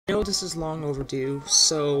know this is long overdue,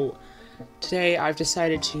 so today I've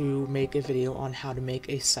decided to make a video on how to make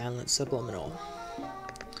a silent subliminal.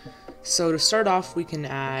 So to start off, we can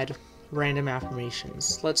add random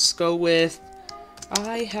affirmations. Let's go with,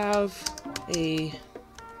 I have a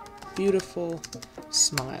beautiful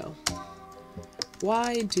smile.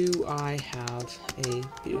 Why do I have a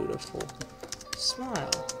beautiful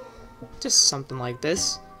smile? Just something like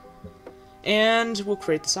this. And we'll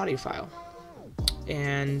create this audio file.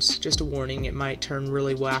 And just a warning, it might turn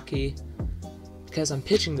really wacky because I'm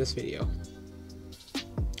pitching this video.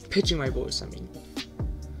 Pitching my voice, I mean.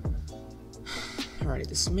 Alright,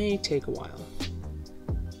 this may take a while.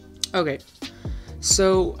 Okay,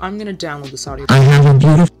 so I'm gonna download this audio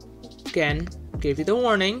file. Again, gave you the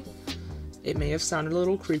warning. It may have sounded a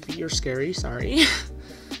little creepy or scary, sorry.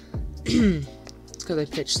 It's because I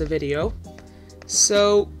pitched the video.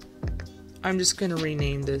 So I'm just gonna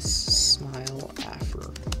rename this Smile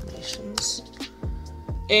Affirmations.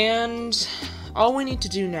 And all we need to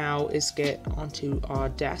do now is get onto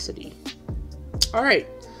Audacity. Alright,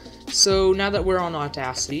 so now that we're on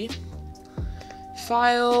Audacity,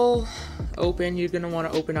 File, Open, you're gonna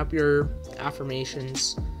want to open up your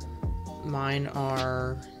affirmations. Mine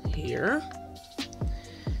are here.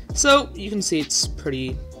 So you can see it's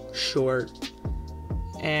pretty short.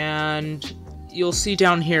 And you'll see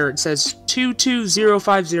down here it says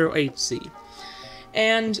 220508C.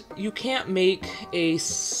 And you can't make a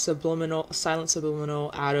silent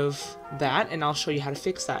subliminal out of that, and I'll show you how to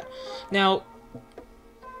fix that. Now,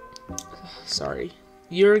 sorry,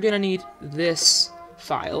 you're gonna need this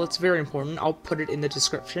file. It's very important. I'll put it in the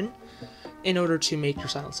description in order to make your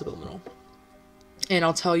silent subliminal. And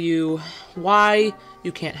I'll tell you why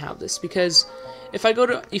you can't have this, because if I go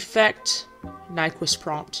to Effect, Nyquist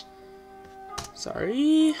Prompt,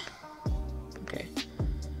 sorry, okay,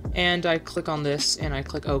 and I click on this and I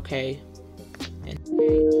click OK, and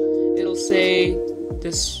it'll say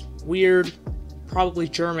this weird, probably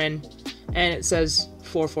German, and it says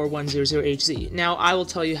 44100HZ. Now I will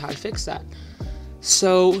tell you how to fix that.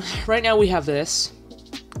 So right now we have this,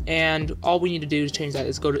 and all we need to do to change that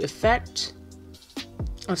is go to Effect,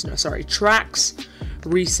 Tracks,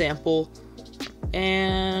 Resample,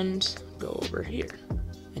 and go over here,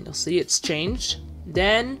 and you'll see it's changed.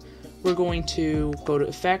 Then we're going to go to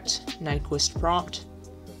Effect, Nyquist Prompt,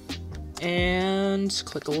 and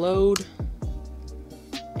click Load,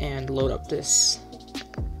 and load up this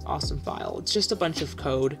awesome file. It's just a bunch of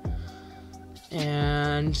code,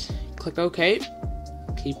 and click OK.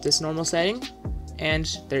 Keep this normal setting, and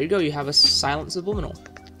there you go. You have a silent subliminal.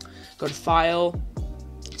 Go to File,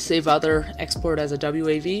 Save Other, Export as a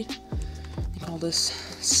WAV. Call this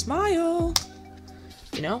Smile.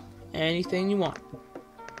 You know, anything you want.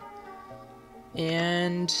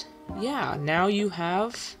 And yeah, now you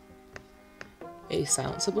have a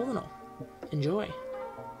silent subliminal. Enjoy.